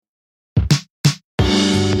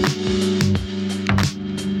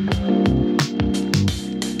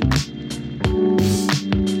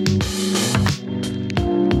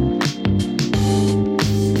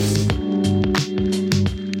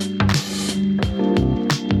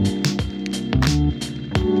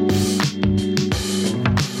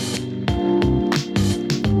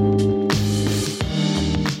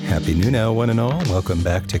now, one and all. Welcome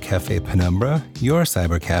back to Cafe Penumbra, your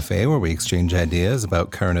cyber cafe where we exchange ideas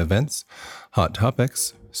about current events, hot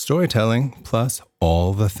topics, storytelling, plus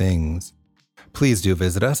all the things. Please do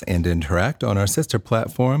visit us and interact on our sister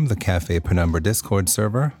platform, the Cafe Penumbra Discord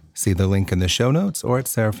server. See the link in the show notes or at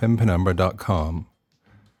seraphimpenumbra.com.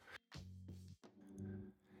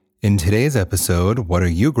 In today's episode, What Are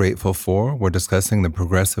You Grateful For? We're discussing the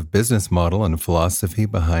progressive business model and philosophy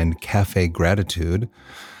behind Cafe Gratitude.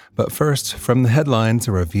 But first, from the headlines,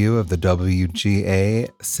 a review of the WGA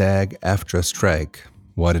SAG-AFTRA strike.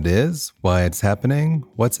 What it is, why it's happening,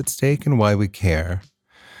 what's at stake, and why we care.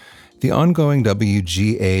 The ongoing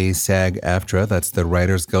WGA SAG-AFTRA, that's the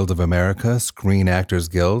Writers Guild of America, Screen Actors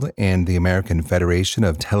Guild, and the American Federation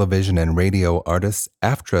of Television and Radio Artists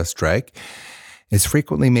AFTRA strike, is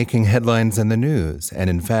frequently making headlines in the news, and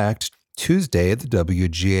in fact, Tuesday, the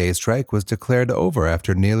WGA strike was declared over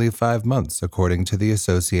after nearly 5 months, according to the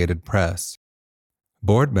Associated Press.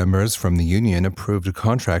 Board members from the union approved a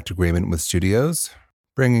contract agreement with studios,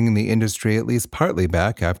 bringing the industry at least partly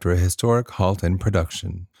back after a historic halt in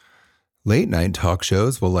production. Late-night talk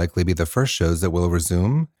shows will likely be the first shows that will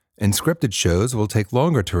resume, and scripted shows will take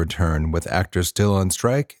longer to return, with actors still on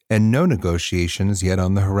strike and no negotiations yet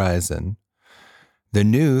on the horizon. The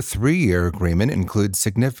new 3-year agreement includes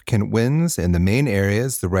significant wins in the main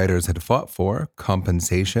areas the writers had fought for: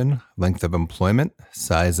 compensation, length of employment,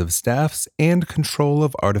 size of staffs, and control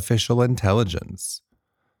of artificial intelligence.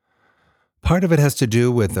 Part of it has to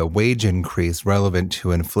do with a wage increase relevant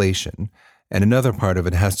to inflation, and another part of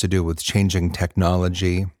it has to do with changing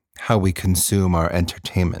technology, how we consume our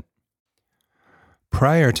entertainment.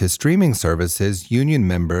 Prior to streaming services, union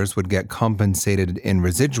members would get compensated in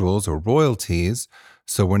residuals or royalties,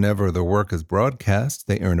 so whenever the work is broadcast,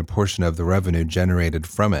 they earn a portion of the revenue generated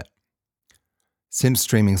from it. Since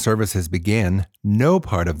streaming services began, no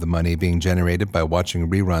part of the money being generated by watching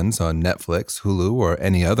reruns on Netflix, Hulu, or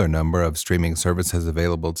any other number of streaming services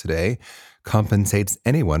available today compensates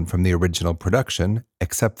anyone from the original production,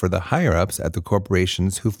 except for the higher-ups at the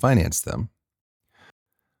corporations who finance them.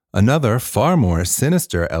 Another, far more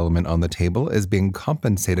sinister element on the table is being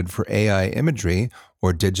compensated for AI imagery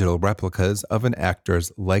or digital replicas of an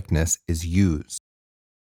actor's likeness is used.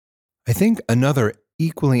 I think another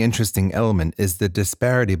equally interesting element is the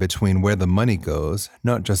disparity between where the money goes,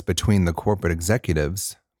 not just between the corporate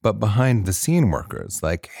executives, but behind the scene workers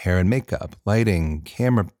like hair and makeup, lighting,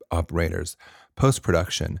 camera operators,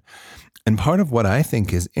 post-production. And part of what I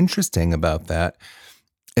think is interesting about that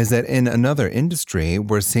is that in another industry,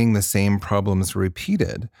 we're seeing the same problems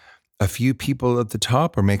repeated. A few people at the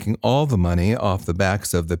top are making all the money off the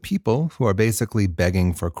backs of the people who are basically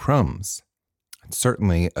begging for crumbs. It's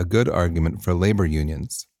certainly a good argument for labor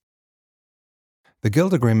unions. The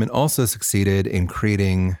Guild agreement also succeeded in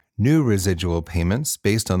creating new residual payments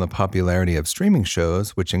based on the popularity of streaming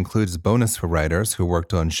shows, which includes bonus for writers who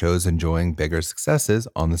worked on shows enjoying bigger successes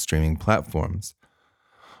on the streaming platforms.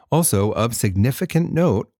 Also, of significant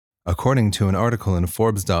note, according to an article in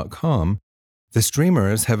Forbes.com, the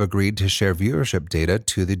streamers have agreed to share viewership data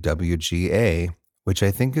to the WGA, which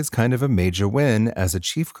I think is kind of a major win, as a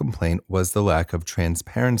chief complaint was the lack of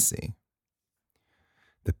transparency.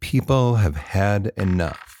 The people have had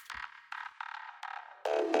enough.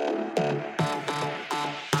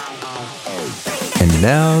 And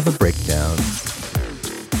now the breakdown.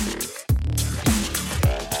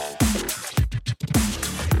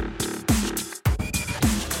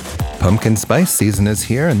 Pumpkin spice season is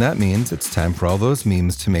here, and that means it's time for all those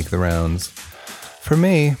memes to make the rounds. For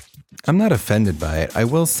me, I'm not offended by it. I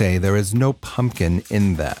will say there is no pumpkin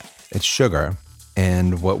in that. It's sugar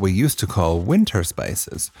and what we used to call winter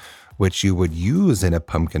spices, which you would use in a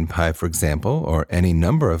pumpkin pie, for example, or any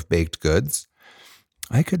number of baked goods.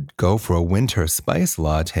 I could go for a winter spice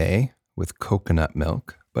latte with coconut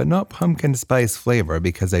milk, but not pumpkin spice flavor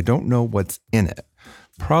because I don't know what's in it.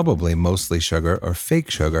 Probably mostly sugar or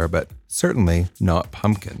fake sugar, but certainly not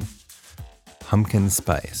pumpkin. Pumpkin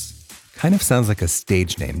spice. Kind of sounds like a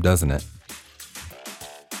stage name, doesn't it?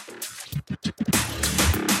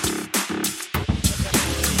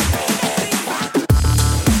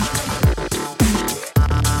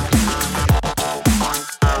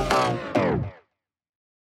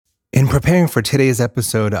 In preparing for today's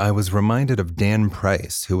episode, I was reminded of Dan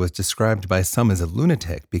Price, who was described by some as a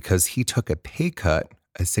lunatic because he took a pay cut,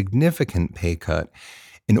 a significant pay cut,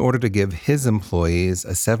 in order to give his employees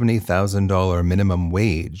a $70,000 minimum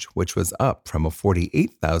wage, which was up from a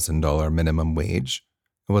 $48,000 minimum wage.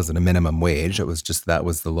 It wasn't a minimum wage, it was just that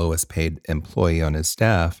was the lowest paid employee on his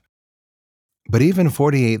staff. But even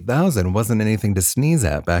 $48,000 wasn't anything to sneeze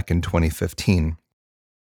at back in 2015.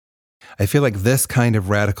 I feel like this kind of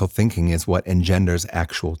radical thinking is what engenders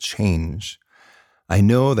actual change. I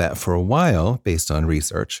know that for a while, based on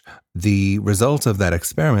research, the result of that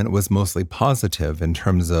experiment was mostly positive in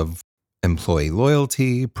terms of employee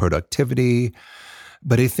loyalty, productivity.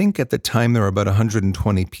 But I think at the time there were about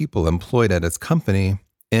 120 people employed at its company,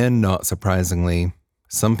 and not surprisingly,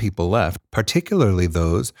 some people left, particularly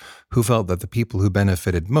those who felt that the people who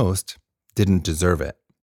benefited most didn't deserve it.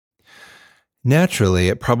 Naturally,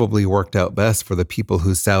 it probably worked out best for the people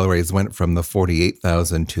whose salaries went from the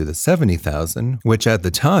 48,000 to the 70,000, which at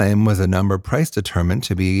the time was a number price determined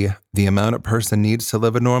to be the amount a person needs to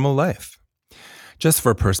live a normal life. Just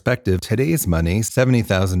for perspective, today's money,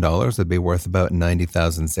 $70,000 would be worth about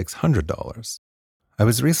 $90,600. I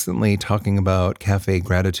was recently talking about Cafe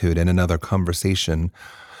Gratitude in another conversation.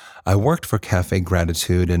 I worked for Cafe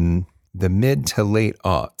Gratitude in the mid to late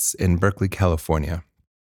aughts in Berkeley, California.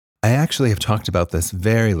 I actually have talked about this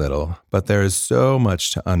very little, but there is so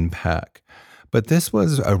much to unpack. But this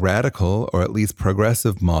was a radical, or at least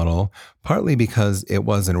progressive model, partly because it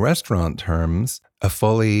was, in restaurant terms, a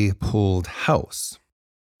fully pooled house,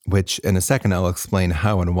 which in a second I'll explain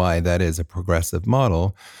how and why that is a progressive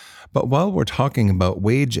model. But while we're talking about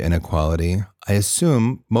wage inequality, I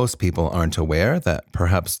assume most people aren't aware that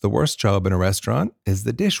perhaps the worst job in a restaurant is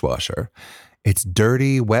the dishwasher. It's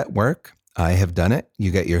dirty, wet work. I have done it. You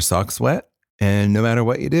get your socks wet, and no matter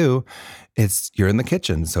what you do, you're in the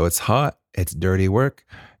kitchen, so it's hot, it's dirty work,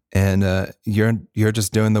 and you're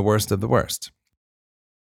just doing the worst of the worst.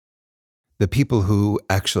 The people who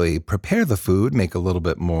actually prepare the food make a little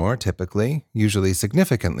bit more, typically, usually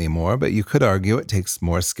significantly more, but you could argue it takes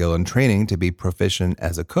more skill and training to be proficient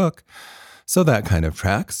as a cook, so that kind of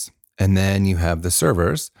tracks. And then you have the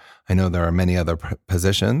servers. I know there are many other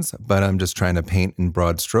positions, but I'm just trying to paint in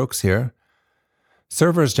broad strokes here.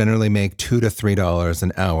 Servers generally make $2 to $3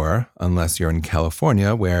 an hour, unless you're in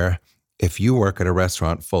California, where if you work at a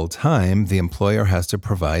restaurant full time, the employer has to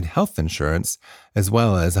provide health insurance as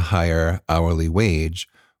well as a higher hourly wage,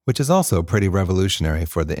 which is also pretty revolutionary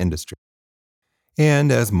for the industry. And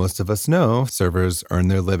as most of us know, servers earn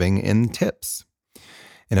their living in tips.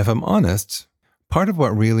 And if I'm honest, part of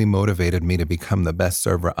what really motivated me to become the best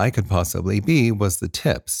server I could possibly be was the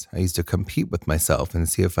tips. I used to compete with myself and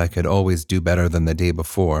see if I could always do better than the day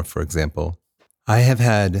before, for example. I have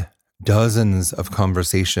had dozens of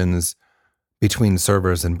conversations between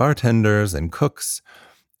servers and bartenders and cooks,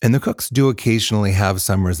 and the cooks do occasionally have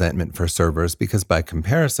some resentment for servers because by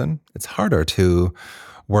comparison, it's harder to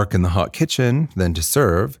work in the hot kitchen than to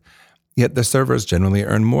serve, yet the servers generally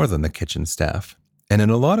earn more than the kitchen staff. And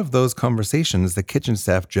in a lot of those conversations, the kitchen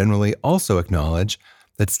staff generally also acknowledge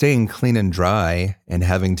that staying clean and dry and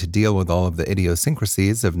having to deal with all of the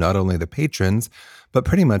idiosyncrasies of not only the patrons, but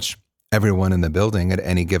pretty much everyone in the building at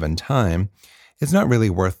any given time is not really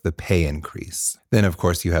worth the pay increase. Then, of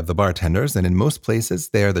course, you have the bartenders, and in most places,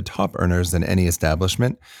 they are the top earners in any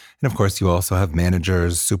establishment. And of course, you also have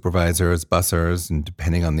managers, supervisors, bussers, and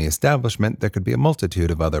depending on the establishment, there could be a multitude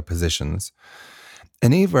of other positions.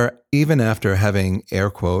 And even after having, air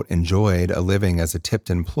quote, enjoyed a living as a tipped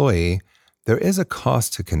employee, there is a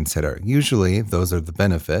cost to consider. Usually, those are the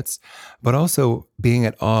benefits, but also being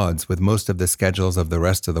at odds with most of the schedules of the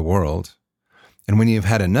rest of the world. And when you've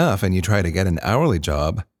had enough and you try to get an hourly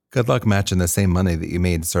job, good luck matching the same money that you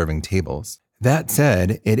made serving tables. That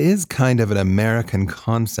said, it is kind of an American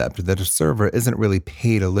concept that a server isn't really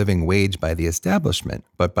paid a living wage by the establishment,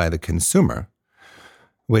 but by the consumer,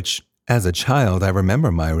 which as a child, I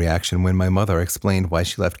remember my reaction when my mother explained why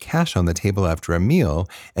she left cash on the table after a meal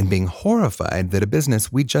and being horrified that a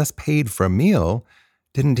business we just paid for a meal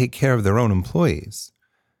didn't take care of their own employees.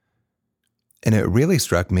 And it really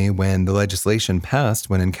struck me when the legislation passed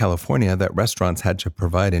when in California that restaurants had to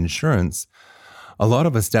provide insurance. A lot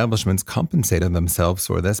of establishments compensated themselves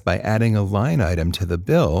for this by adding a line item to the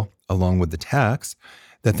bill along with the tax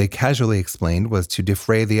that they casually explained was to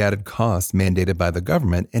defray the added costs mandated by the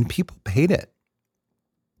government, and people paid it.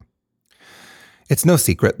 It's no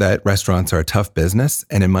secret that restaurants are a tough business,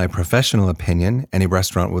 and in my professional opinion, any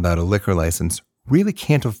restaurant without a liquor license really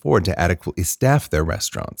can't afford to adequately staff their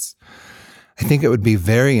restaurants. I think it would be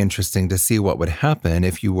very interesting to see what would happen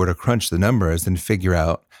if you were to crunch the numbers and figure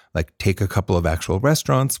out, take a couple of actual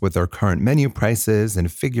restaurants with their current menu prices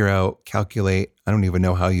and calculate, I don't even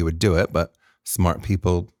know how you would do it, but smart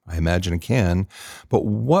people, I imagine, can. But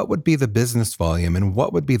what would be the business volume and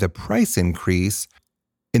what would be the price increase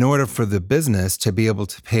in order for the business to be able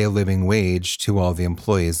to pay a living wage to all the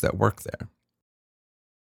employees that work there?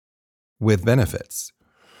 With benefits.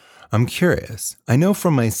 I'm curious. I know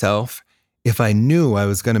for myself, if I knew I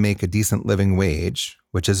was going to make a decent living wage,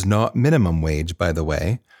 which is not minimum wage, by the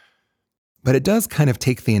way, but it does kind of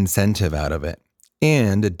take the incentive out of it,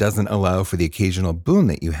 and it doesn't allow for the occasional boon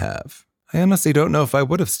that you have. I honestly don't know if I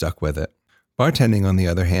would have stuck with it. Bartending, on the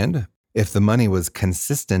other hand, if the money was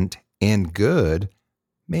consistent and good,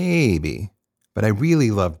 maybe. But I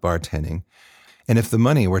really loved bartending. And if the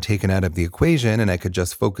money were taken out of the equation and I could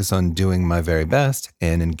just focus on doing my very best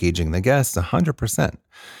and engaging the guests 100%.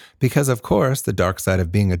 Because, of course, the dark side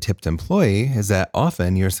of being a tipped employee is that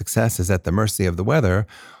often your success is at the mercy of the weather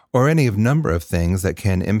or any number of things that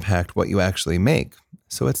can impact what you actually make.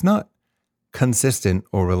 So it's not consistent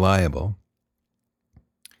or reliable.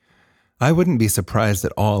 I wouldn't be surprised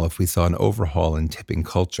at all if we saw an overhaul in tipping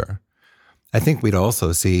culture. I think we'd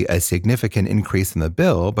also see a significant increase in the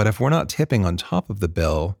bill, but if we're not tipping on top of the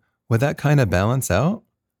bill, would that kind of balance out?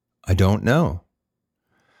 I don't know.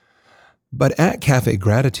 But at Cafe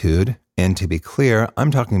Gratitude, and to be clear,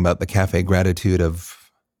 I'm talking about the Cafe Gratitude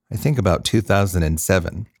of, I think, about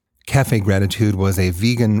 2007. Cafe Gratitude was a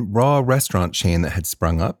vegan raw restaurant chain that had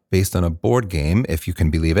sprung up based on a board game, if you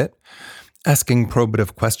can believe it, asking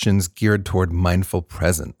probative questions geared toward mindful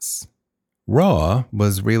presence. Raw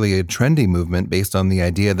was really a trendy movement based on the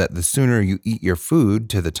idea that the sooner you eat your food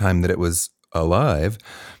to the time that it was alive,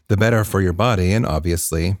 the better for your body, and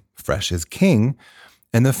obviously, fresh is king.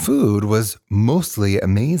 And the food was mostly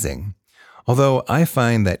amazing. Although I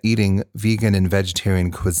find that eating vegan and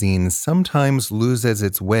vegetarian cuisine sometimes loses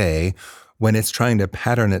its way when it's trying to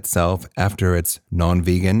pattern itself after its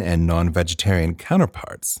non-vegan and non-vegetarian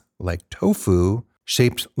counterparts, like tofu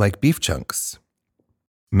shaped like beef chunks,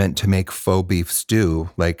 meant to make faux beef stew.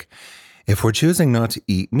 Like, if we're choosing not to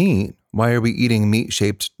eat meat, why are we eating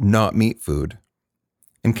meat-shaped not meat food?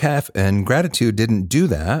 And Gratitude didn't do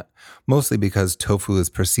that, mostly because tofu is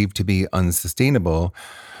perceived to be unsustainable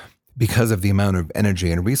because of the amount of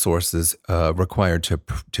energy and resources required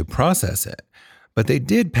to process it. But they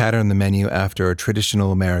did pattern the menu after a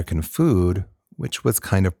traditional American food, which was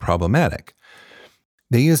kind of problematic.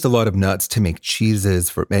 They used a lot of nuts to make cheeses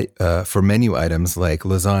for menu items like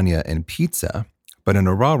lasagna and pizza. But in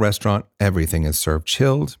a raw restaurant, everything is served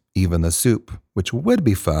chilled, even the soup, which would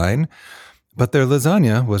be fine. But their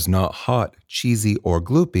lasagna was not hot, cheesy, or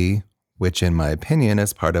gloopy, which in my opinion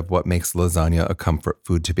is part of what makes lasagna a comfort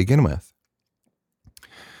food to begin with.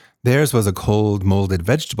 Theirs was a cold, molded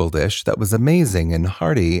vegetable dish that was amazing and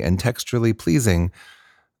hearty and texturally pleasing,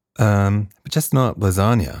 but just not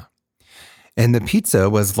lasagna. And the pizza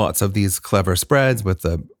was lots of these clever spreads with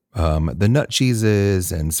the nut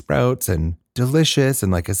cheeses and sprouts and delicious.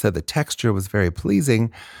 And like I said, the texture was very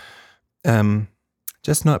pleasing,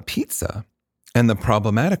 just not pizza. And the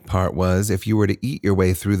problematic part was if you were to eat your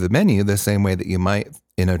way through the menu the same way that you might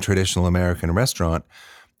in a traditional American restaurant,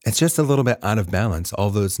 it's just a little bit out of balance. All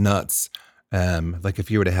those nuts, like if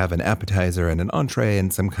you were to have an appetizer and an entree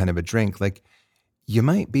and some kind of a drink, like you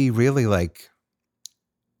might be really like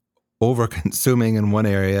over-consuming in one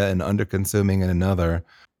area and under-consuming in another.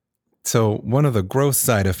 So one of the gross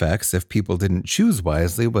side effects, if people didn't choose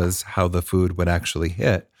wisely, was how the food would actually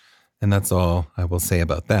hit. And that's all I will say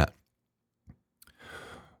about that.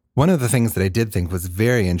 One of the things that I did think was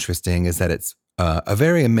very interesting is that it's a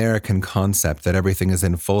very American concept that everything is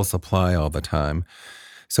in full supply all the time.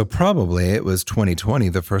 So probably it was 2020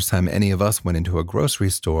 the first time any of us went into a grocery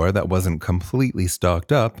store that wasn't completely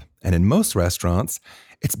stocked up. And in most restaurants,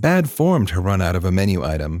 it's bad form to run out of a menu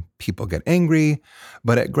item. People get angry,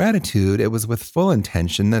 but at Gratitude, it was with full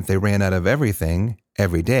intention that they ran out of everything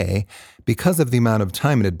every day because of the amount of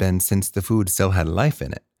time it had been since the food still had life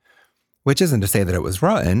in it. Which isn't to say that it was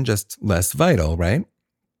rotten, just less vital, right?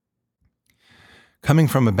 Coming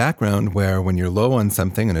from a background where when you're low on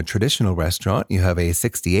something in a traditional restaurant, you have a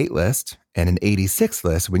 68 list and an 86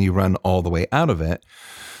 list when you run all the way out of it.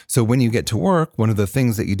 So when you get to work, one of the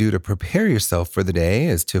things that you do to prepare yourself for the day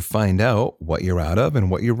is to find out what you're out of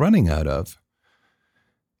and what you're running out of.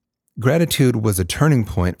 Gratitude was a turning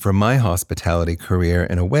point for my hospitality career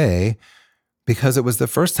in a way, because it was the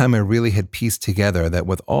first time I really had pieced together that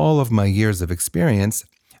with all of my years of experience,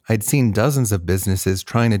 I'd seen dozens of businesses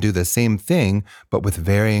trying to do the same thing, but with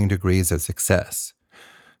varying degrees of success.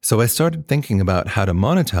 So I started thinking about how to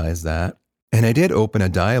monetize that, and I did open a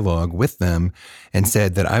dialogue with them and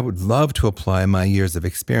said that I would love to apply my years of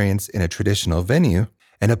experience in a traditional venue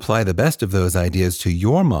and apply the best of those ideas to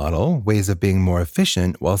your model, ways of being more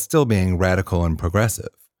efficient while still being radical and progressive.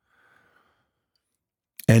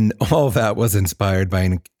 And all that was inspired by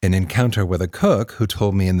an encounter with a cook who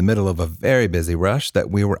told me in the middle of a very busy rush that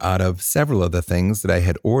we were out of several of the things that I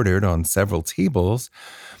had ordered on several tables,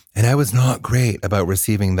 and I was not great about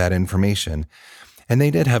receiving that information. And they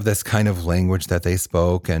did have this kind of language that they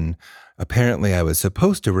spoke. And apparently I was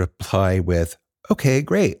supposed to reply with, okay,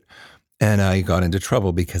 great. And I got into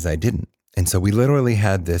trouble because I didn't. And so we literally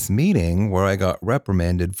had this meeting where I got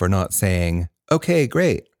reprimanded for not saying, okay,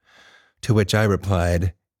 great. To which I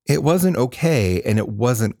replied, it wasn't okay and it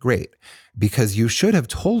wasn't great because you should have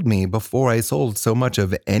told me before I sold so much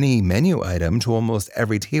of any menu item to almost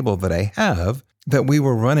every table that I have that we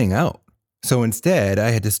were running out. So instead, I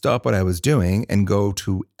had to stop what I was doing and go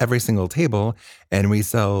to every single table and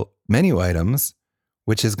resell menu items,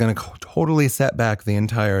 which is going to totally set back the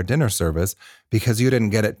entire dinner service because you didn't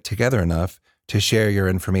get it together enough to share your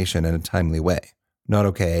information in a timely way. Not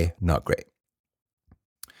okay, not great.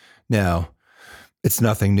 Now, it's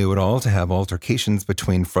nothing new at all to have altercations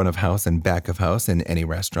between front of house and back of house in any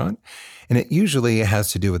restaurant, and it usually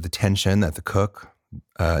has to do with the tension that the cook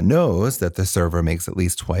knows that the server makes at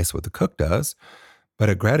least twice what the cook does. But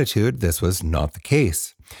at Gratitude, this was not the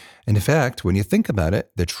case. And in fact, when you think about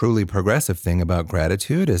it, the truly progressive thing about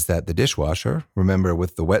Gratitude is that the dishwasher, remember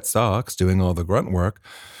with the wet socks doing all the grunt work,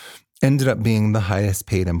 ended up being the highest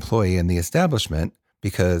paid employee in the establishment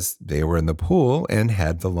because they were in the pool and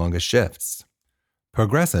had the longest shifts.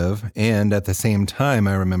 Progressive, and at the same time,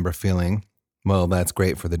 I remember feeling, well, that's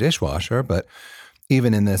great for the dishwasher, but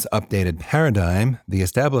even in this updated paradigm, the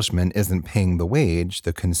establishment isn't paying the wage,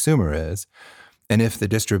 the consumer is. And if the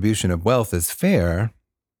distribution of wealth is fair,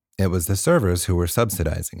 it was the servers who were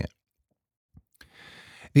subsidizing it.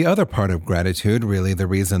 The other part of Gratitude, really the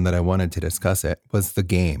reason that I wanted to discuss it, was the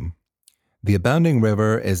game. The Abounding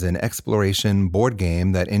River is an exploration board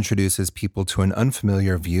game that introduces people to an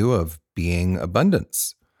unfamiliar view of being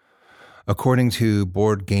abundance. According to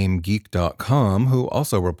BoardGameGeek.com, who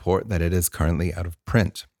also report that it is currently out of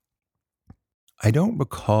print. I don't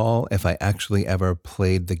recall if I actually ever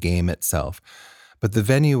played the game itself, but the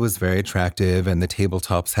venue was very attractive and the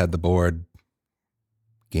tabletops had the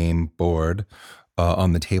game board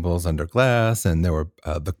on the tables under glass, and there were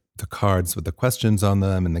the cards with the questions on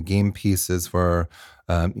them, and the game pieces were,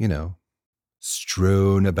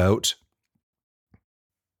 strewn about.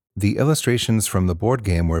 The illustrations from the board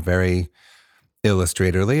game were very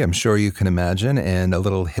illustratorly, I'm sure you can imagine, and a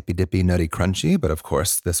little hippy-dippy, nutty, crunchy, but of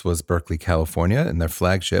course, this was Berkeley, California, and their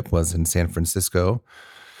flagship was in San Francisco.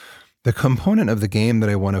 The component of the game that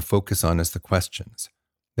I want to focus on is the questions.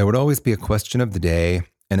 There would always be a question of the day,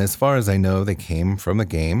 and as far as I know, they came from the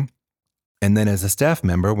game. And then as a staff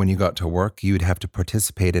member, when you got to work, you'd have to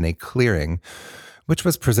participate in a clearing, which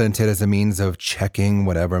was presented as a means of checking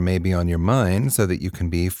whatever may be on your mind so that you can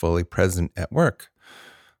be fully present at work.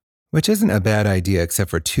 Which isn't a bad idea except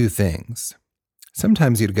for two things.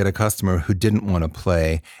 Sometimes you'd get a customer who didn't want to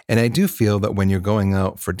play, and I do feel that when you're going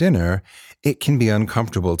out for dinner, it can be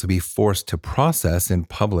uncomfortable to be forced to process in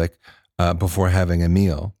public before having a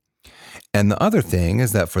meal. And the other thing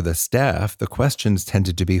is that for the staff, the questions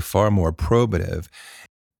tended to be far more probative.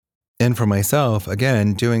 And for myself,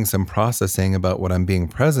 again, doing some processing about what I'm being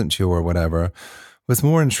present to or whatever was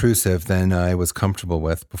more intrusive than I was comfortable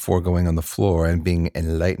with before going on the floor and being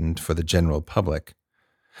enlightened for the general public.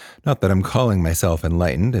 Not that I'm calling myself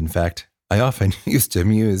enlightened. In fact, I often used to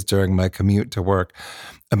muse during my commute to work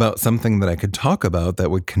about something that I could talk about that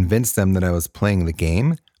would convince them that I was playing the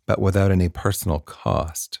game, but without any personal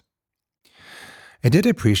cost. I did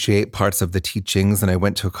appreciate parts of the teachings, and I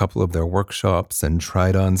went to a couple of their workshops and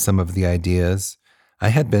tried on some of the ideas. I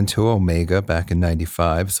had been to Omega back in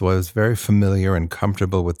 '95, so I was very familiar and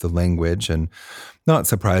comfortable with the language, and not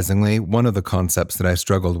surprisingly, one of the concepts that I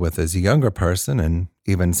struggled with as a younger person, and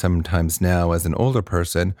even sometimes now as an older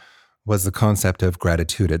person, was the concept of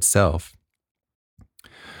gratitude itself.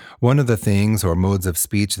 One of the things or modes of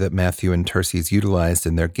speech that Matthew and Terces utilized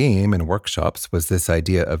in their game and workshops was this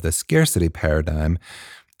idea of the scarcity paradigm,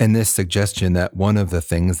 and this suggestion that one of the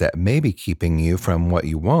things that may be keeping you from what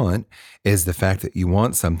you want is the fact that you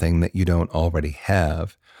want something that you don't already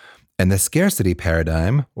have. And the scarcity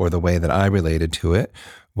paradigm, or the way that I related to it,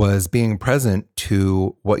 was being present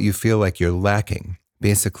to what you feel like you're lacking.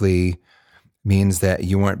 Basically means that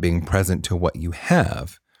you aren't being present to what you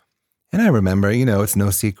have. And I remember, it's no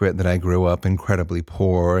secret that I grew up incredibly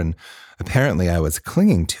poor, and apparently I was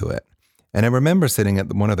clinging to it. And I remember sitting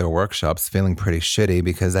at one of their workshops feeling pretty shitty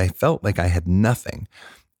because I felt like I had nothing,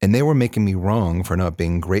 and they were making me wrong for not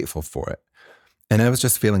being grateful for it. And I was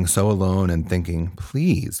just feeling so alone and thinking,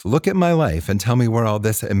 please look at my life and tell me where all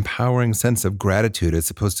this empowering sense of gratitude is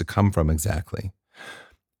supposed to come from exactly.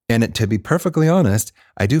 And to be perfectly honest,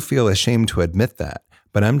 I do feel ashamed to admit that.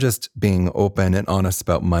 But I'm just being open and honest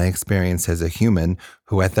about my experience as a human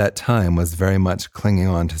who at that time was very much clinging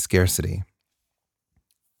on to scarcity.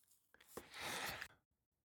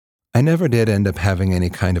 I never did end up having any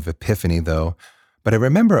kind of epiphany, though, but I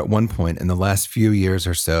remember at one point in the last few years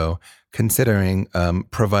or so considering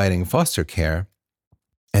providing foster care.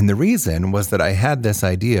 And the reason was that I had this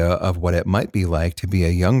idea of what it might be like to be a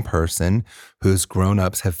young person whose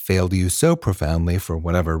grown-ups have failed you so profoundly for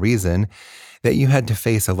whatever reason that you had to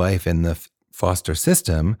face a life in the foster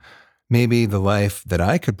system. Maybe the life that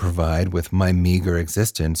I could provide with my meager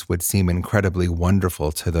existence would seem incredibly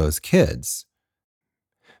wonderful to those kids.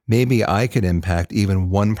 Maybe I could impact even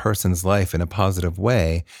one person's life in a positive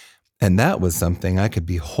way, and that was something I could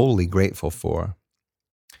be wholly grateful for.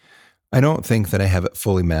 I don't think that I have it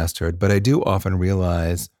fully mastered, but I do often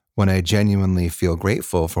realize when I genuinely feel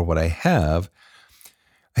grateful for what I have,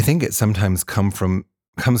 I think it sometimes comes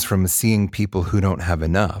from seeing people who don't have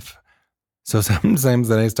enough. So sometimes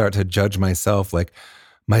then I start to judge myself, like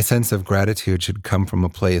my sense of gratitude should come from a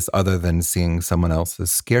place other than seeing someone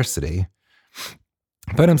else's scarcity.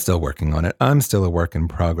 But I'm still working on it. I'm still a work in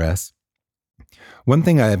progress. One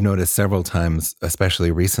thing I have noticed several times,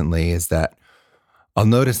 especially recently, is that I'll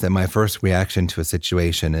notice that my first reaction to a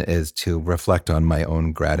situation is to reflect on my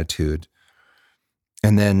own gratitude.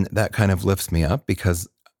 And then that kind of lifts me up because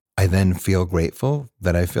I then feel grateful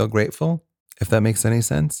that I feel grateful, if that makes any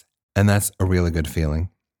sense. And that's a really good feeling.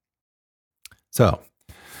 So,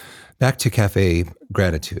 back to cafe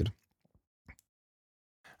gratitude.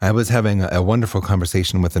 I was having a wonderful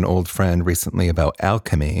conversation with an old friend recently about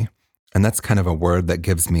alchemy, and that's kind of a word that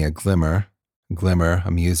gives me a glimmer. Glimmer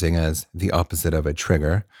I'm using as the opposite of a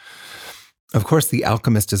trigger. Of course, The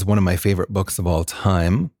Alchemist is one of my favorite books of all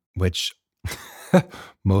time, which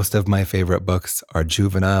most of my favorite books are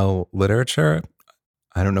juvenile literature.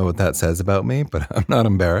 I don't know what that says about me, but I'm not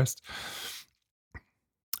embarrassed.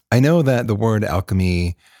 I know that the word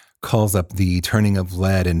alchemy calls up the turning of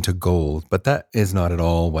lead into gold, but that is not at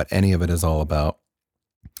all what any of it is all about.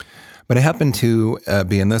 But I happened to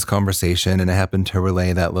be in this conversation, and I happened to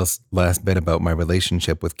relay that last bit about my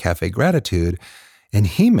relationship with Cafe Gratitude, and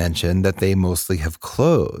he mentioned that they mostly have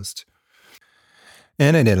closed.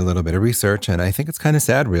 And I did a little bit of research, and I think it's kind of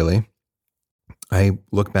sad, really. I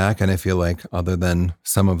look back and I feel like other than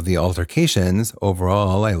some of the altercations,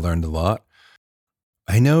 overall, I learned a lot.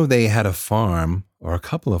 I know they had a farm or a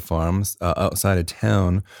couple of farms outside of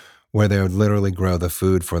town where they would literally grow the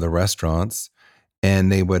food for the restaurants,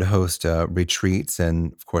 and they would host retreats.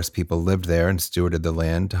 And of course, people lived there and stewarded the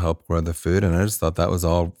land to help grow the food. And I just thought that was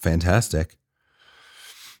all fantastic.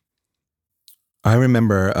 I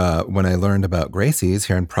remember when I learned about Gracie's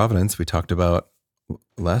here in Providence, we talked about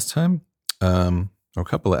last time, or a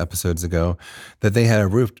couple of episodes ago, that they had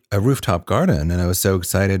a rooftop garden. And I was so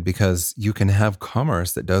excited because you can have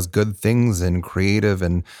commerce that does good things in creative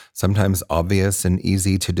and sometimes obvious and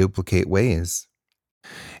easy to duplicate ways.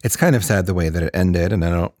 It's kind of sad the way that it ended,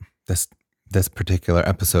 and this particular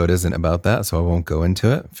episode isn't about that, so I won't go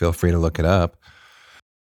into it. Feel free to look it up.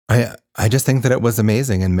 I just think that it was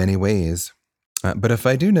amazing in many ways. But if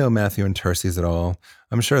I do know Matthew and Terces at all,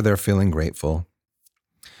 I'm sure they're feeling grateful.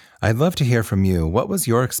 I'd love to hear from you. What was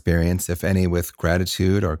your experience, if any, with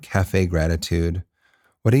gratitude or cafe gratitude?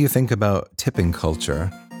 What do you think about tipping culture?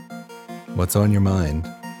 What's on your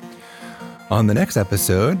mind? On the next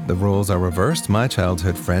episode, the roles are reversed. My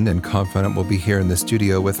childhood friend and confidant will be here in the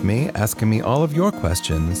studio with me, asking me all of your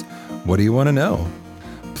questions. What do you want to know?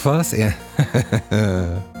 Plus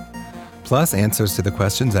answers to the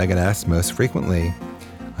questions I get asked most frequently.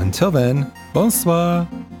 Until then, bonsoir.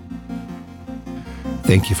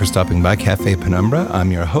 Thank you for stopping by Cafe Penumbra.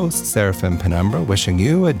 I'm your host, Seraphim Penumbra, wishing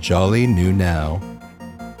you a jolly new now.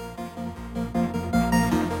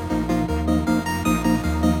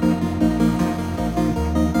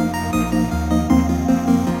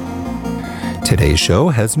 Today's show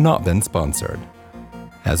has not been sponsored.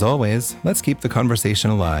 As always, let's keep the conversation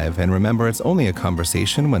alive, and remember it's only a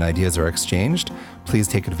conversation when ideas are exchanged. Please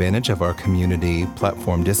take advantage of our community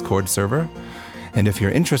platform Discord server. And if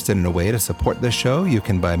you're interested in a way to support this show, you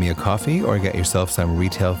can buy me a coffee or get yourself some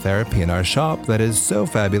retail therapy in our shop that is so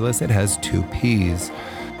fabulous it has 2 Ps.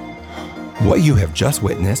 What you have just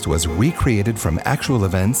witnessed was recreated from actual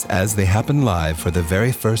events as they happened live for the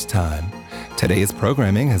very first time. Today's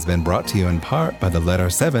programming has been brought to you in part by the letter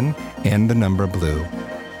 7 and the number blue.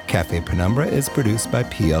 Cafe Penumbra is produced by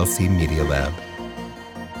PLC Media Lab.